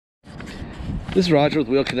This is Roger with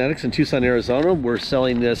Wheel Kinetics in Tucson, Arizona. We're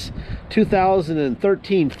selling this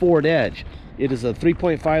 2013 Ford Edge. It is a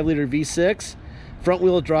 3.5 liter V6, front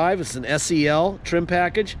wheel drive. It's an SEL trim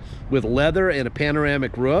package with leather and a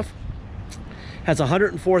panoramic roof. Has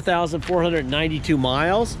 104,492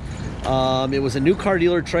 miles. It was a new car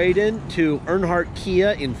dealer trade-in to Earnhardt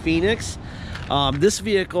Kia in Phoenix. This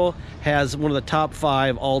vehicle has one of the top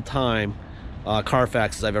 5 all-time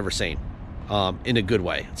Carfaxes I've ever seen. In a good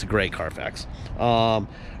way. It's a great Carfax.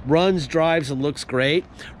 Runs, drives, and looks great.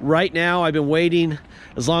 Right now, I've been waiting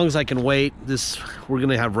as long as I can wait. We're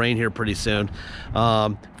gonna have rain here pretty soon.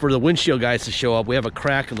 For the windshield guys to show up. We have a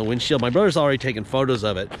crack in the windshield. My brother's already taken photos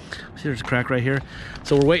of it. See, there's a crack right here.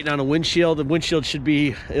 So we're waiting on a windshield. The windshield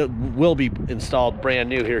will be installed brand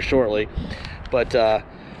new here shortly. But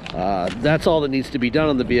that's all that needs to be done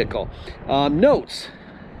on the vehicle. Notes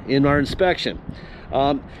in our inspection.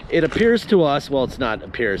 It appears to us, well, it's not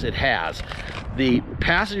appears, it has. The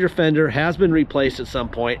passenger fender has been replaced at some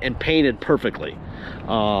point and painted perfectly.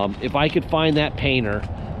 If I could find that painter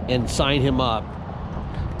and sign him up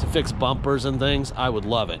to fix bumpers and things, I would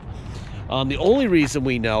love it. The only reason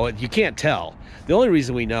we know it, you can't tell, the only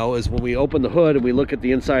reason we know is when we open the hood and we look at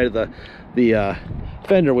the inside of the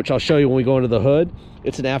fender, which I'll show you when we go into the hood.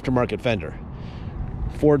 It's an aftermarket fender.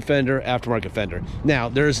 Ford fender, aftermarket fender. Now,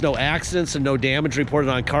 there's no accidents and no damage reported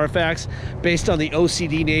on Carfax. Based on the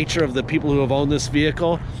OCD nature of the people who have owned this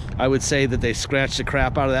vehicle, I would say that they scratched the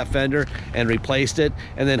crap out of that fender and replaced it,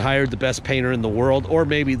 and then hired the best painter in the world, or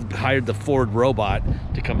maybe hired the Ford robot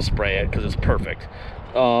to come spray it because it's perfect.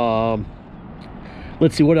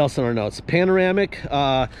 Let's see what else in our notes. Panoramic,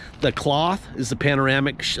 the cloth is the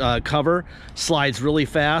panoramic cover, slides really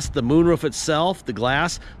fast. The moonroof itself, the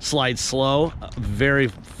glass, slides slow. Very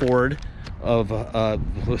Ford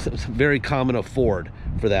very common of Ford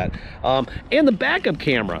for that. And the backup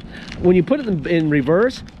camera, when you put it in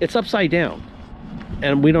reverse, it's upside down,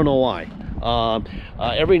 and we don't know why.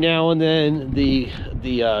 Every now and then the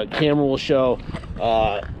camera will show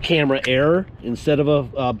camera error instead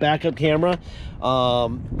of a backup camera.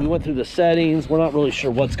 We went through the settings. We're not really sure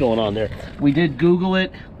what's going on there. We did Google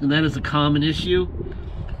it, and that is a common issue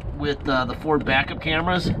with the Ford backup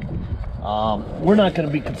cameras. We're not going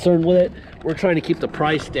to be concerned with it. We're trying to keep the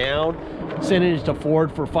price down. Sending it to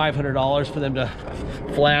Ford for $500 for them to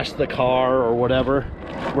flash the car or whatever,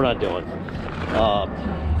 we're not doing.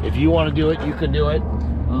 If you want to do it, you can do it.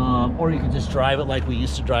 Or you can just drive it like we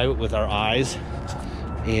used to drive it with our eyes,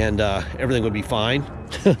 and everything would be fine.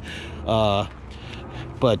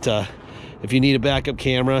 But if you need a backup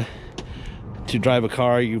camera to drive a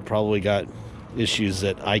car, you probably got issues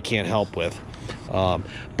that I can't help with.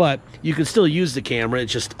 But you can still use the camera,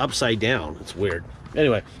 it's just upside down. It's weird.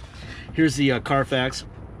 Anyway, here's the Carfax.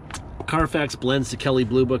 Carfax blends the Kelley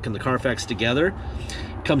Blue Book and the Carfax together.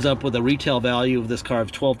 Comes up with a retail value of this car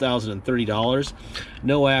of $12,030.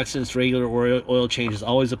 No accidents, regular oil changes,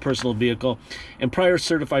 always a personal vehicle, and prior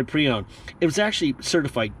certified pre-owned. It was actually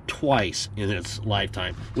certified twice in its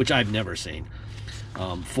lifetime, which I've never seen.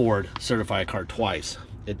 Ford certify a car twice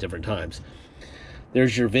at different times.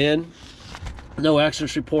 There's your VIN. No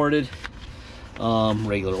accidents reported.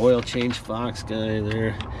 Regular oil change, Fox guy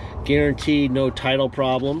there. Guaranteed no title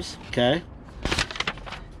problems, okay?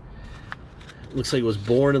 Looks like it was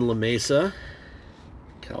born in La Mesa,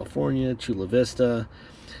 California, Chula Vista,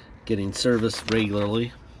 getting serviced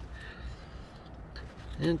regularly.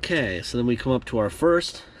 Okay, so then we come up to our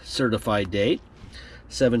first certified date,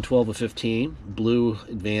 7/12/15, Blue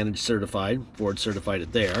Advantage certified, Ford certified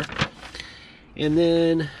it there. And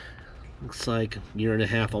then, looks like a year and a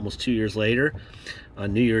half, almost 2 years later,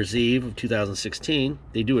 on New Year's Eve of 2016,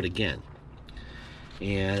 they do it again.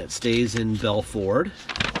 And it stays in Bell Ford.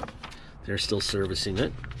 They're still servicing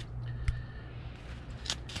it.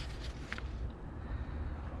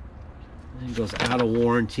 It goes out of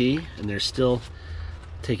warranty, and they're still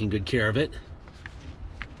taking good care of it.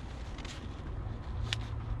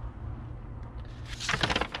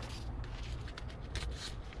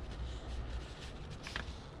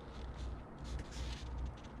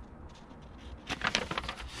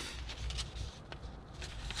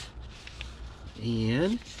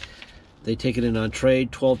 And they take it in on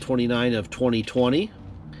trade 12/29 of 2020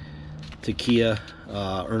 to Kia,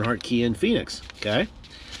 Earnhardt Kia in Phoenix. Okay,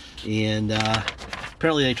 and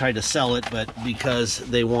apparently they tried to sell it, but because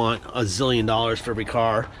they want $1 zillion for every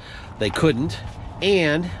car, they couldn't,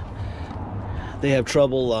 and they have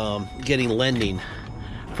trouble getting lending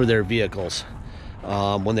for their vehicles.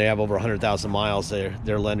 When they have over 100,000 miles,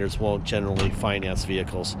 their lenders won't generally finance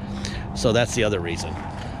vehicles, so that's the other reason.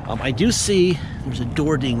 I do see there's a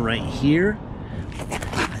door ding right here.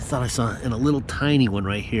 thought I saw in a little tiny one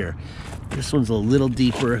right here. This one's a little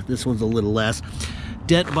deeper, this one's a little less.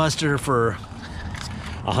 Dent buster for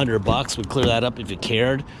 $100 would clear that up if you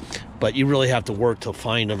cared, but you really have to work to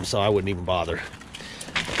find them, so I wouldn't even bother.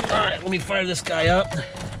 All right, let me fire this guy up.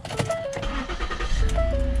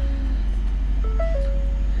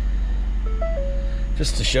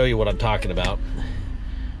 Just to show you what I'm talking about.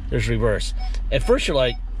 There's reverse. At first you're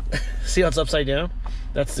like, see how it's upside down?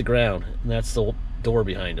 That's the ground, and that's the door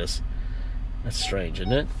behind us. That's strange,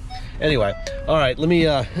 isn't it? Anyway, all right, let me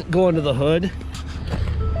go under the hood.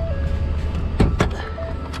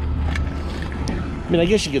 I mean, I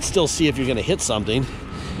guess you could still see if you're gonna hit something.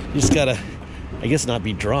 You just gotta, I guess, not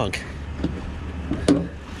be drunk.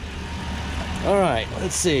 All right,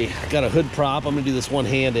 let's see. Got a hood prop. I'm gonna do this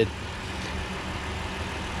one-handed.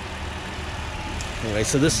 Anyway,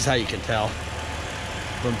 so this is how you can tell.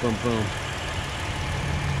 Boom, boom, boom.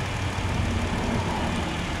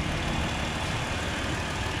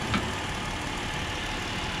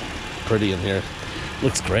 Pretty in here.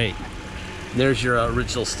 Looks great. There's your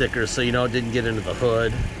original sticker, so you know it didn't get into the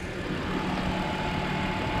hood.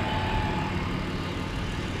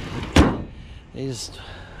 They just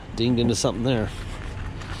dinged into something there.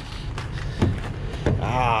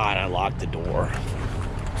 Ah, and I locked the door.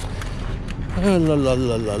 La la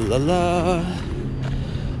la la la la.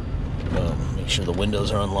 Make sure the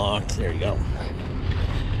windows are unlocked. There you go.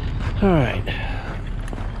 All right.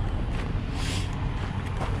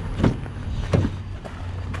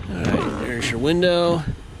 All right, there's your window.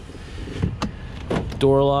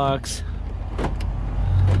 Door locks.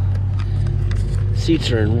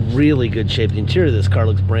 Seats are in really good shape. The interior of this car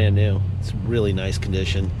looks brand new. It's really nice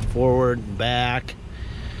condition. Forward, back,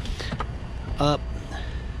 up,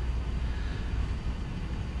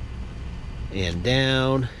 and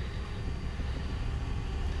down.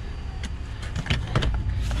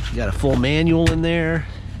 You got a full manual in there.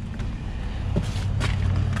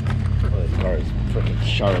 Oh, this car is freaking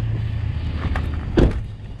sharp.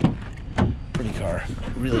 Pretty car,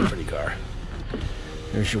 really pretty car.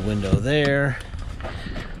 There's your window there.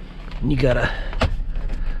 And you got a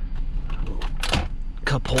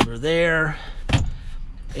cup holder there.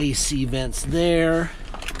 AC vents there.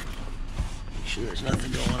 Make sure there's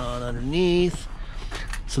nothing going on underneath.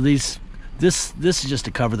 So this is just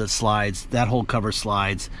a cover that slides. That whole cover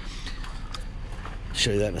slides. I'll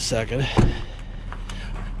show you that in a second.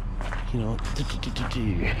 You know,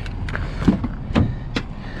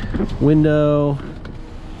 window.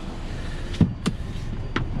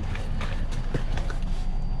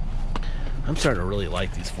 I'm starting to really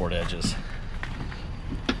like these Ford Edges.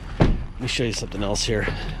 Let me show you something else here.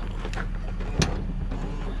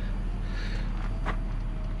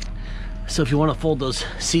 So if you want to fold those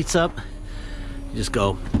seats up, you just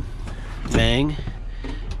go bang,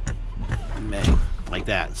 bang, like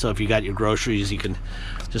that. So if you got your groceries, you can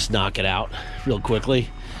just knock it out real quickly.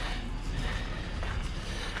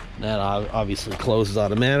 That obviously closes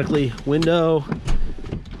automatically. Window,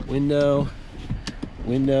 window,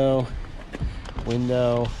 window,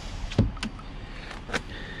 window.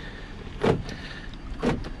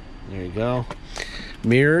 There you go.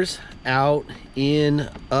 Mirrors, out, in,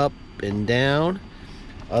 up, and down.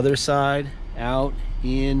 Other side, out,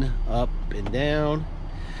 in, up, and down.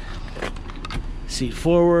 Seat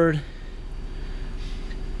forward,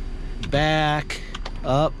 back,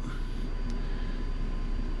 up,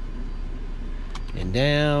 and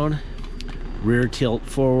down. Rear tilt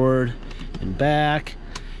forward and back.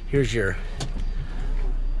 Here's your,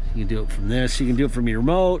 you can do it from this, you can do it from your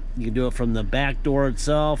remote, you can do it from the back door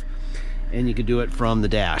itself, and you can do it from the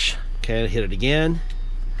dash. Okay, hit it again.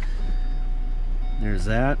 There's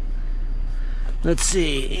that. Let's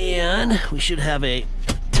see, and we should have a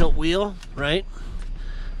tilt wheel, right?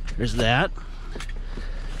 There's that.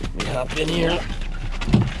 Let me hop in here.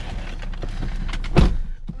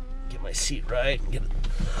 Get my seat right. Get it.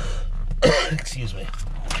 Excuse me.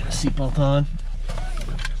 Get a seatbelt on.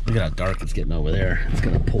 Look at how dark it's getting over there. It's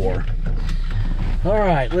gonna pour. All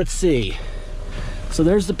right, let's see. So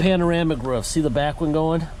there's the panoramic roof. See the back one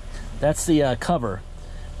going? That's the cover.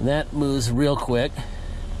 And that moves real quick.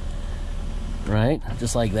 Right?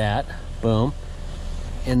 Just like that. Boom.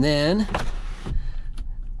 And then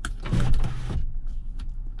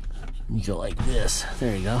you go like this.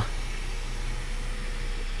 There you go.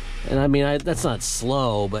 And I mean, that's not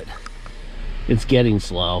slow, but it's getting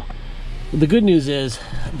slow. The good news is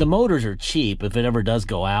the motors are cheap. If it ever does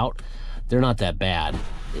go out, they're not that bad.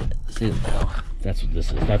 See, oh, that's what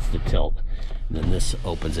this is. That's the tilt. And then this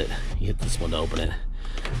opens it. You hit this one to open it.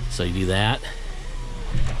 So you do that.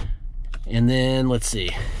 And then let's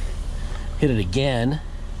see. Hit it again.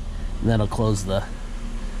 And that'll close the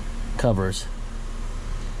covers.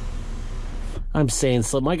 I'm saying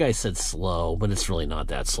slow. My guy said slow, but it's really not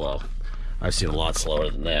that slow. I've seen a lot slower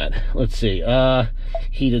than that. Let's see.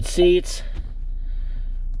 Heated seats.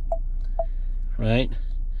 Right?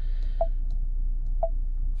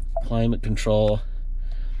 Climate control.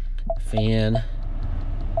 Fan.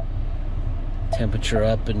 Temperature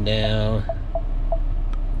up and down.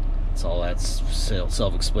 It's all that's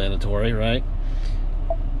self-explanatory, right?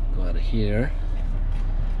 Go out of here.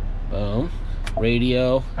 Boom.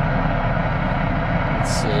 Radio.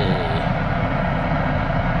 Let's see.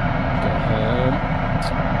 Go home.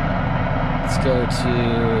 Let's go to,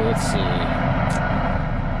 let's see.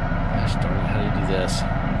 Gosh darn it, how do you do this?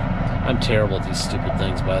 I'm terrible at these stupid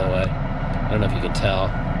things, by the way. I don't know if you can tell.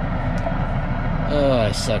 Oh,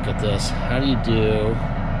 I suck at this. How do you do?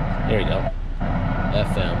 There you go.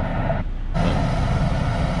 FM.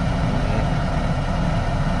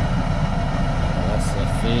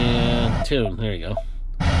 Fan tune. There you go.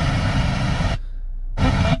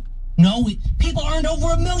 No, people earned over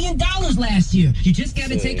 $1 million last year. You just got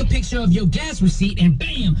to take a picture of your gas receipt and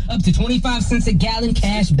bam, up to 25 cents a gallon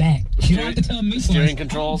cash back. You don't have to tell me. Steering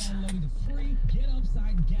controls.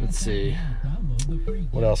 Let's see.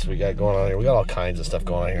 What else we got going on here? We got all kinds of stuff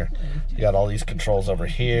going on here. You got all these controls over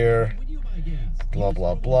here. Blah,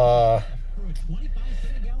 blah, blah.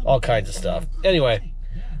 All kinds of stuff. Anyway.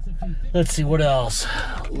 Let's see what else.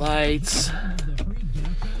 Lights.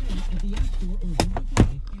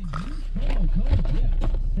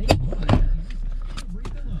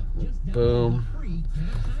 Boom.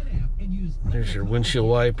 There's your windshield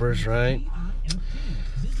wipers, right?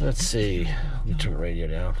 Let's see. Let me turn the radio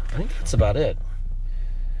down. I think that's about it.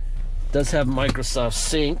 It does have Microsoft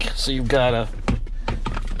Sync, so you've got a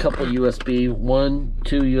couple USB,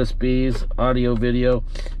 2 USBs, audio, video.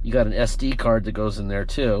 You got an SD card that goes in there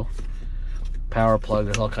too. Power plug.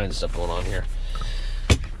 There's all kinds of stuff going on here.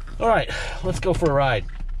 All right, let's go for a ride.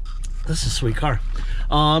 This is a sweet car.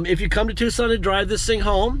 If you come to Tucson to drive this thing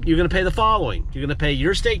home, you're going to pay the following. You're going to pay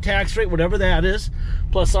your state tax rate, whatever that is,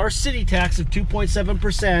 plus our city tax of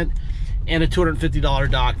 2.7% and a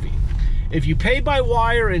 $250 dock fee. If you pay by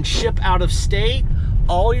wire and ship out of state,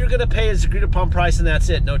 all you're going to pay is agreed upon price, and that's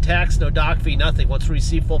it. No tax, no dock fee, nothing. Once we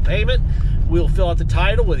receive full payment, we'll fill out the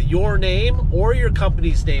title with your name or your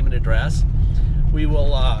company's name and address. We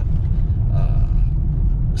will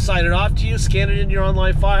sign it off to you, scan it in your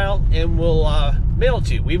online file, and we'll mail it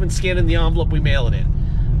to you. We even scan in the envelope, we mail it in.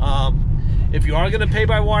 If you are going to pay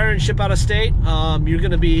by wire and ship out of state, you're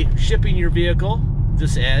going to be shipping your vehicle,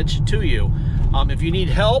 this Edge, to you. If you need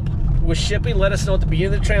help with shipping, let us know at the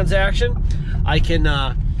beginning of the transaction. I can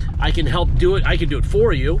help do it. I can do it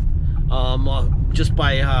for you, just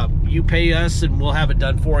by you pay us and we'll have it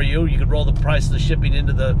done for you. You can roll the price of the shipping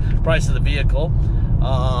into the price of the vehicle.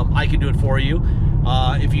 I can do it for you.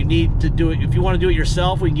 If you need to do it, if you want to do it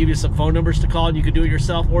yourself, we can give you some phone numbers to call and you can do it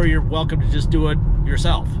yourself, or you're welcome to just do it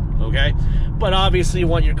yourself, okay? But obviously you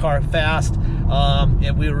want your car fast,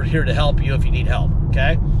 and we're here to help you if you need help,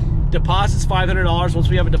 okay? Deposit's $500. Once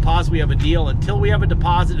we have a deposit, we have a deal. Until we have a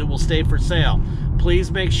deposit, it will stay for sale.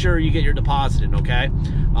 Please make sure you get your deposit in, okay?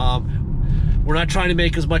 We're not trying to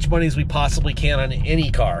make as much money as we possibly can on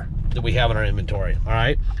any car that we have in our inventory, all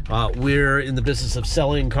right? We're in the business of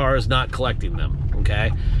selling cars, not collecting them,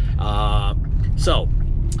 okay? So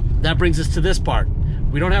that brings us to this part.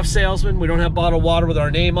 We don't have salesmen. We don't have bottled water with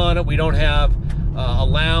our name on it. We don't have a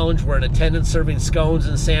lounge. We're an attendant serving scones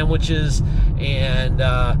and sandwiches, and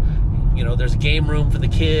you know, there's a game room for the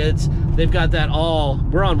kids. They've got that all.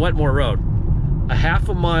 We're on Wetmore Road. A half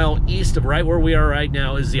a mile east of right where we are right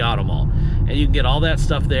now is the Auto Mall, and you can get all that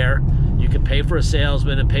stuff there. You can pay for a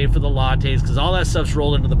salesman and pay for the lattes, because all that stuff's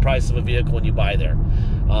rolled into the price of a vehicle when you buy there.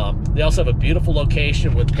 They also have a beautiful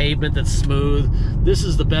location with pavement that's smooth. This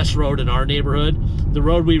is the best road in our neighborhood. The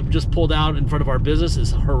road we just pulled out in front of our business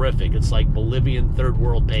is horrific. It's like Bolivian third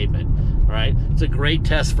world pavement, all right? It's a great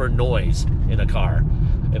test for noise in a car.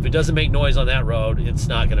 If it doesn't make noise on that road, it's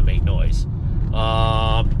not gonna make noise.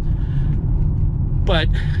 But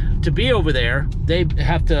to be over there, they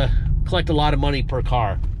have to collect a lot of money per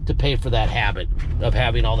car to pay for that habit of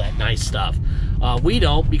having all that nice stuff. We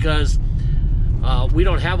don't, because we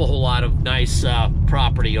don't have a whole lot of nice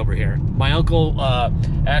property over here. My uncle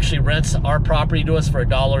actually rents our property to us for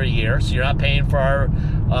 $1 a year, so you're not paying for our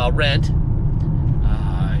rent.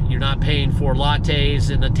 You're not paying for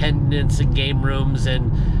lattes and attendants and game rooms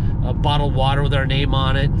and bottled water with our name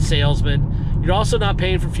on it and salesmen. You're also not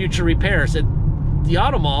paying for future repairs. At the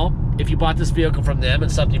Auto Mall, if you bought this vehicle from them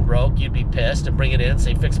and something broke, you'd be pissed and bring it in and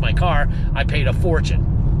say, fix my car. I paid a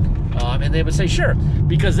fortune. And they would say, sure,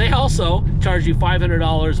 because they also charge you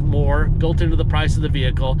 $500 more built into the price of the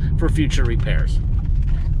vehicle for future repairs.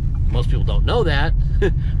 Most people don't know that,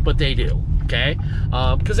 but they do, okay?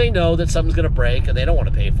 Because they know that something's gonna break and they don't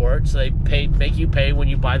wanna pay for it, so they make you pay when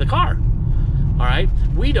you buy the car, all right?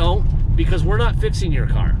 We don't, because we're not fixing your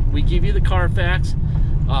car. We give you the Carfax,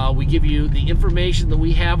 we give you the information that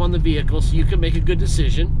we have on the vehicle so you can make a good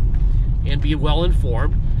decision and be well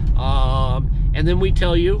informed. And then we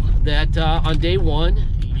tell you that on day one,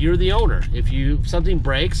 you're the owner. If something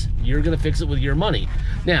breaks, you're gonna fix it with your money.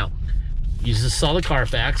 Now, you just saw the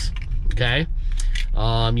Carfax, okay?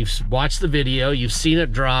 You've watched the video, you've seen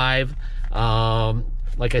it drive.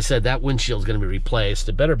 Like I said, that windshield's gonna be replaced.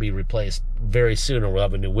 It better be replaced very soon or we'll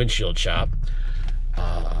have a new windshield shop.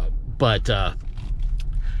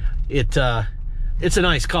 It's a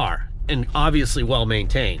nice car and obviously well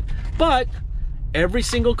maintained. But every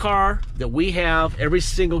single car that we have, every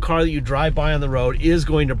single car that you drive by on the road is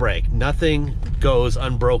going to break. Nothing goes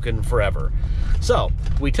unbroken forever. So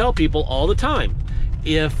we tell people all the time,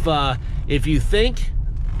 if you think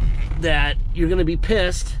that you're gonna be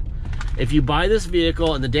pissed if you buy this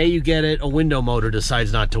vehicle and the day you get it, a window motor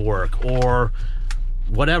decides not to work or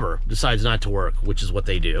whatever decides not to work, which is what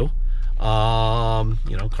they do.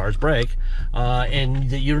 You know, cars break,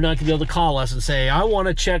 and you're not gonna be able to call us and say, I want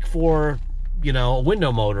to check for, you know, a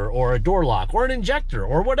window motor or a door lock or an injector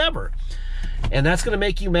or whatever, and that's going to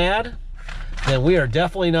make you mad, then we are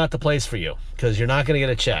definitely not the place for you, because you're not going to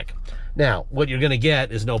get a check. Now, what you're going to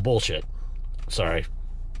get is no bullshit. Sorry.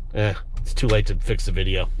 It's too late to fix the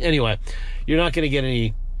video. Anyway, you're not going to get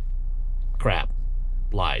any crap,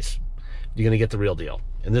 lies. You're going to get the real deal.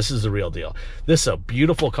 And this is the real deal. This is a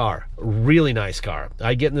beautiful car, really nice car.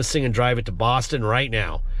 I'd get in this thing and drive it to Boston right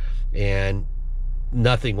now, and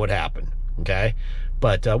nothing would happen. Okay,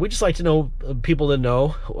 but we just like to know people to know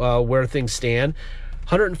where things stand.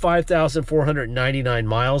 105,499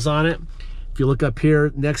 miles on it. If you look up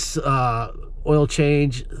here, next oil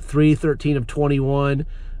change 3/13 of 21,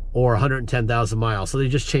 or 110,000 miles. So they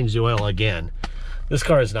just changed the oil again. This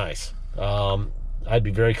car is nice. I'd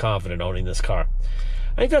be very confident owning this car.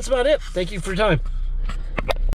 I think that's about it. Thank you for your time.